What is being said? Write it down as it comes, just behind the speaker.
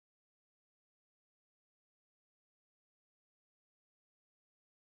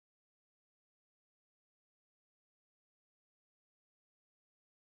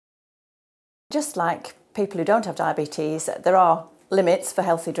Just like people who don't have diabetes, there are limits for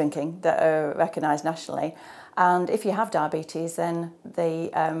healthy drinking that are recognised nationally. And if you have diabetes, then the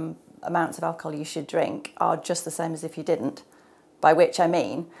amounts of alcohol you should drink are just the same as if you didn't, by which I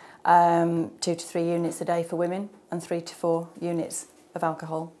mean 2 to 3 units a day for women and 3 to 4 units of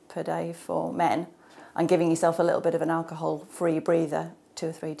alcohol per day for men, and giving yourself a little bit of an alcohol-free breather 2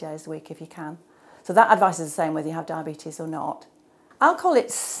 or 3 days a week if you can. So that advice is the same whether you have diabetes or not. Alcohol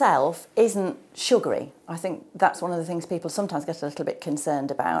itself isn't sugary. I think that's one of the things people sometimes get a little bit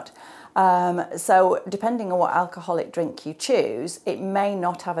concerned about. So depending on what alcoholic drink you choose, it may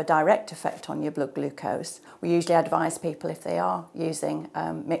not have a direct effect on your blood glucose. We usually advise people, if they are using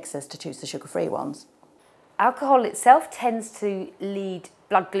mixers, to choose the sugar-free ones. Alcohol itself tends to lead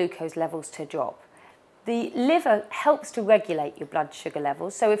blood glucose levels to drop. The liver helps to regulate your blood sugar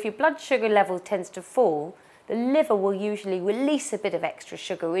levels, so if your blood sugar level tends to fall, the liver will usually release a bit of extra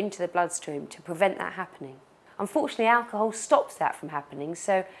sugar into the bloodstream to prevent that happening. Unfortunately, alcohol stops that from happening,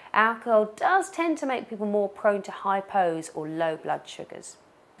 so alcohol does tend to make people more prone to hypos or low blood sugars.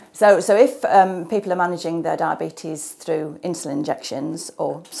 So if people are managing their diabetes through insulin injections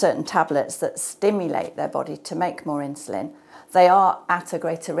or certain tablets that stimulate their body to make more insulin, they are at a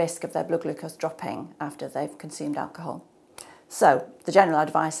greater risk of their blood glucose dropping after they've consumed alcohol. So the general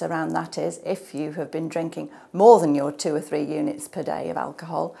advice around that is, if you have been drinking more than your 2 or 3 units per day of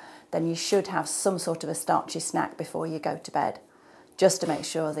alcohol, then you should have some sort of a starchy snack before you go to bed, just to make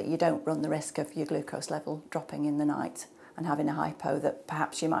sure that you don't run the risk of your glucose level dropping in the night and having a hypo that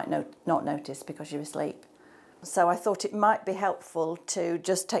perhaps you might not notice because you're asleep. So I thought it might be helpful to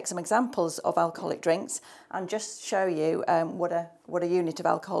just take some examples of alcoholic drinks and just show you what a unit of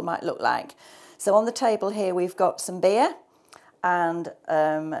alcohol might look like. So on the table here we've got some beer and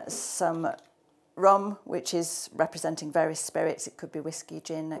some rum, which is representing various spirits. It could be whiskey,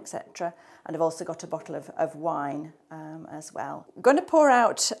 gin, etc. And I've also got a bottle of wine as well. I'm going to pour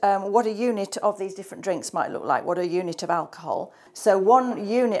out what a unit of these different drinks might look like, what a unit of alcohol. So 1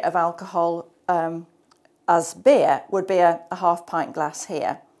 unit of alcohol as beer would be a half pint glass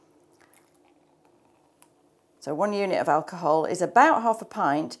here. So 1 unit of alcohol is about half a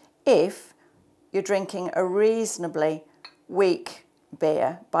pint if you're drinking a reasonably weak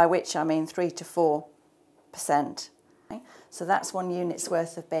beer, by which I mean 3 to 4%. Okay? So that's 1 unit's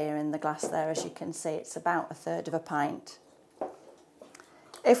worth of beer in the glass there. As you can see, it's about 1/3 of a pint.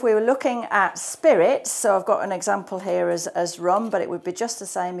 If we were looking at spirits, so I've got an example here as rum, but it would be just the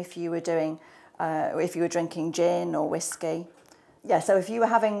same if you were doing, if you were drinking gin or whiskey. Yeah, so if you were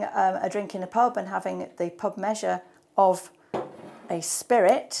having a drink in a pub and having the pub measure of a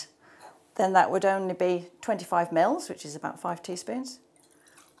spirit, then that would only be 25 mils, which is about 5 teaspoons.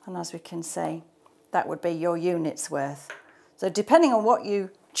 And as we can see, that would be your unit's worth. So depending on what you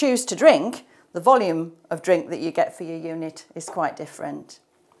choose to drink, the volume of drink that you get for your unit is quite different.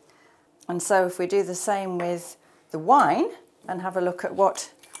 And so if we do the same with the wine and have a look at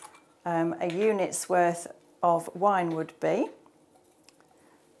what a unit's worth of wine would be.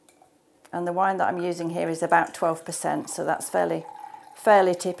 And the wine that I'm using here is about 12%, so that's fairly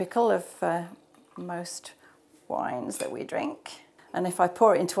typical of most wines that we drink. And if I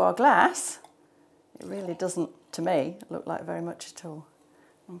pour it into our glass, it really doesn't, to me, look like very much at all.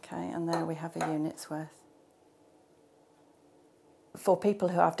 Okay, and there we have a unit's worth. For people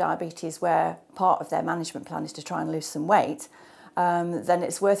who have diabetes where part of their management plan is to try and lose some weight, then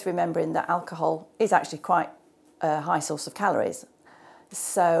it's worth remembering that alcohol is actually quite a high source of calories.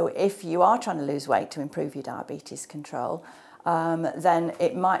 So if you are trying to lose weight to improve your diabetes control, then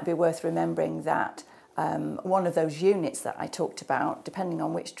it might be worth remembering that one of those units that I talked about, depending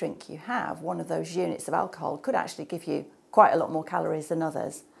on which drink you have, one of those units of alcohol could actually give you quite a lot more calories than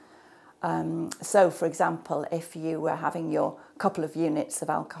others. So, for example, if you were having your couple of units of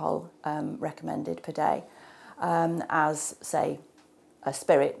alcohol recommended per day as, say, a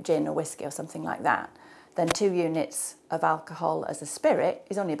spirit, gin or whiskey or something like that, then 2 units of alcohol as a spirit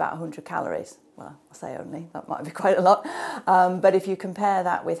is only about 100 calories. Well, I say only, that might be quite a lot. But if you compare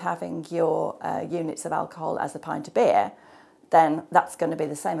that with having your units of alcohol as a pint of beer, then that's going to be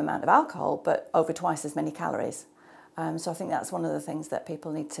the same amount of alcohol, but over twice as many calories. So I think that's one of the things that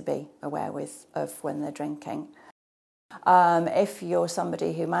people need to be aware of when they're drinking. If you're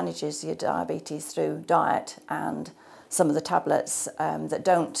somebody who manages your diabetes through diet and some of the tablets that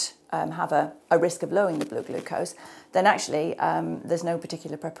don't have a risk of lowering the blood glucose, then actually there's no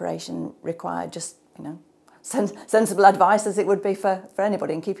particular preparation required, just sensible advice as it would be for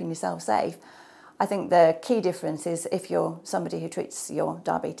anybody in keeping yourself safe. I think the key difference is if you're somebody who treats your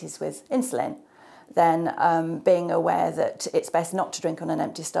diabetes with insulin, then being aware that it's best not to drink on an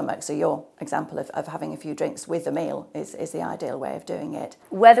empty stomach. So your example of having a few drinks with a meal is the ideal way of doing it.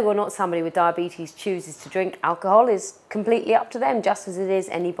 Whether or not somebody with diabetes chooses to drink alcohol is completely up to them, just as it is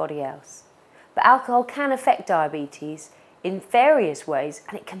anybody else. But alcohol can affect diabetes in various ways,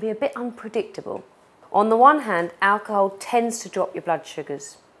 and it can be a bit unpredictable. On the one hand, alcohol tends to drop your blood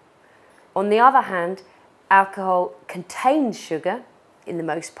sugars. On the other hand, alcohol contains sugar in the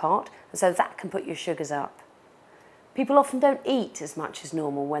most part, and so that can put your sugars up. People often don't eat as much as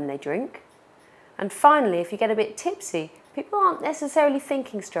normal when they drink. And finally, if you get a bit tipsy, people aren't necessarily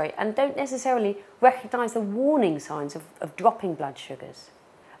thinking straight and don't necessarily recognise the warning signs of dropping blood sugars.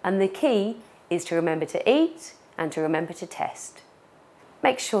 And the key is to remember to eat and to remember to test.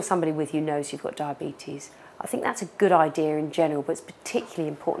 Make sure somebody with you knows you've got diabetes. I think that's a good idea in general, but it's particularly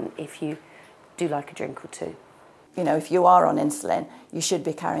important if you do like a drink or two. You know, if you are on insulin, you should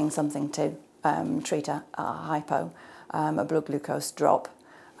be carrying something to treat a hypo, a blood glucose drop,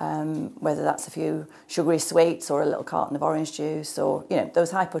 whether that's a few sugary sweets or a little carton of orange juice or, you know,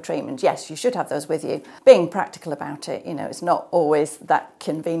 those hypo treatments. Yes, you should have those with you. Being practical about it, you know, it's not always that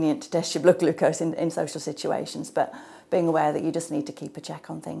convenient to test your blood glucose in social situations, but being aware that you just need to keep a check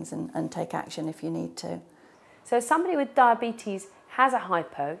on things and take action if you need to. So somebody with diabetes has a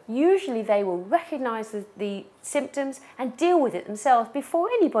hypo, usually they will recognise the symptoms and deal with it themselves before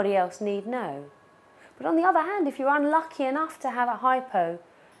anybody else need know. But on the other hand, if you're unlucky enough to have a hypo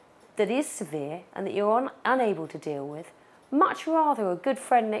that is severe and that you're unable to deal with, much rather a good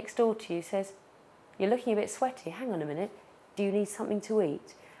friend next door to you says, "You're looking a bit sweaty, hang on a minute, do you need something to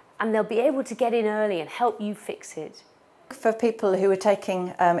eat?" And they'll be able to get in early and help you fix it. For people who are taking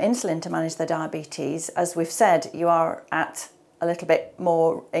insulin to manage their diabetes, as we've said, you are at a little bit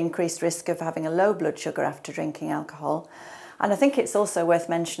more increased risk of having a low blood sugar after drinking alcohol. And I think it's also worth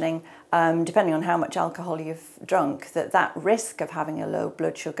mentioning, depending on how much alcohol you've drunk, that risk of having a low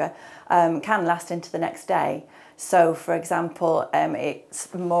blood sugar can last into the next day. So, for example,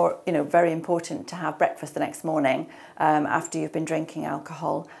 it's more, very important to have breakfast the next morning after you've been drinking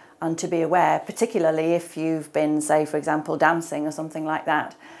alcohol, and to be aware, particularly if you've been, say, for example, dancing or something like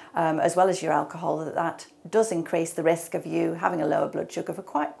that, as well as your alcohol, that does increase the risk of you having a lower blood sugar for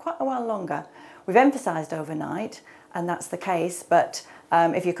quite a while longer. We've emphasised overnight, and that's the case, but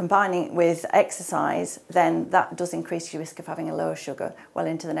if you're combining it with exercise, then that does increase your risk of having a lower sugar well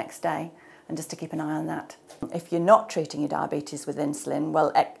into the next day, and just to keep an eye on that. If you're not treating your diabetes with insulin,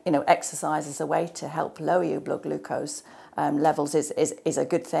 well, exercise is a way to help lower your blood glucose levels is a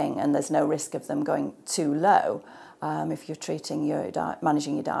good thing, and there's no risk of them going too low if you're treating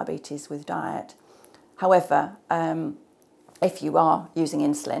managing your diabetes with diet. However, if you are using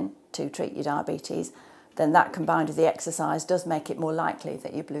insulin to treat your diabetes, then that combined with the exercise does make it more likely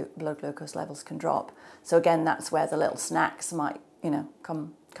that your blood glucose levels can drop. So again, that's where the little snacks might,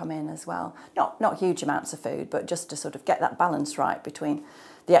 come in as well. Not huge amounts of food, but just to sort of get that balance right between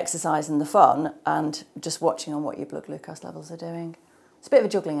the exercise and the fun, and just watching on what your blood glucose levels are doing. It's a bit of a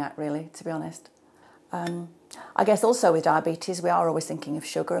juggling act, really, to be honest. I guess also with diabetes, we are always thinking of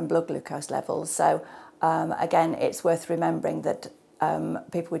sugar and blood glucose levels. So again, it's worth remembering that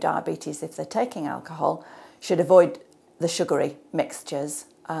people with diabetes, if they're taking alcohol, should avoid the sugary mixtures.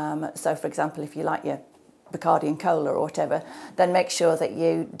 So for example, if you like your Bacardi and cola or whatever, then make sure that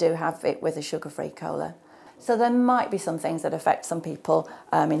you do have it with a sugar-free cola. So there might be some things that affect some people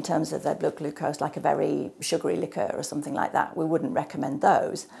in terms of their blood glucose, like a very sugary liqueur or something like that. We wouldn't recommend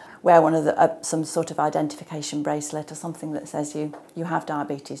those. Wear one of the some sort of identification bracelet or something that says you have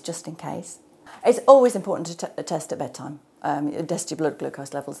diabetes, just in case. It's always important to test at bedtime. Test your blood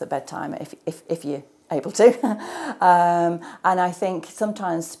glucose levels at bedtime if you're able to. And I think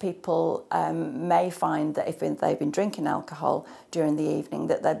sometimes people may find that if they've been drinking alcohol during the evening,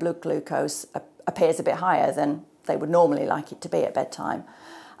 that their blood glucose appears a bit higher than they would normally like it to be at bedtime.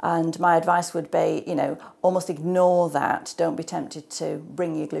 And my advice would be, almost ignore that. Don't be tempted to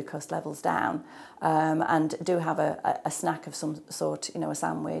bring your glucose levels down, and do have a snack of some sort, a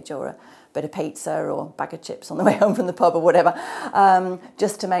sandwich or a bit of pizza or a bag of chips on the way home from the pub or whatever,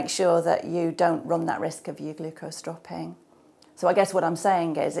 just to make sure that you don't run that risk of your glucose dropping. So I guess what I'm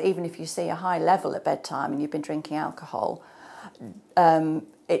saying is, even if you see a high level at bedtime and you've been drinking alcohol,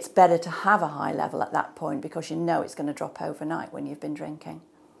 it's better to have a high level at that point, because you know it's going to drop overnight when you've been drinking.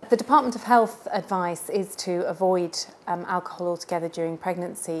 The Department of Health advice is to avoid alcohol altogether during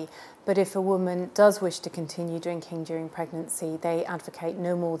pregnancy, but if a woman does wish to continue drinking during pregnancy, they advocate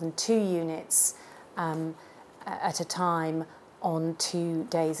no more than 2 units at a time on 2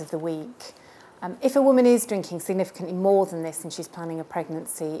 days of the week. If a woman is drinking significantly more than this and she's planning a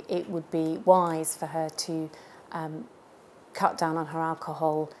pregnancy, it would be wise for her to cut down on her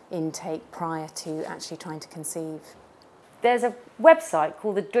alcohol intake prior to actually trying to conceive. There's a website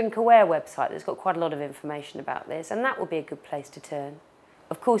called the Drink Aware website that's got quite a lot of information about this, and that would be a good place to turn.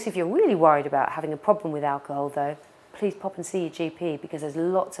 Of course, if you're really worried about having a problem with alcohol though, please pop and see your GP because there's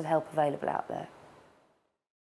lots of help available out there.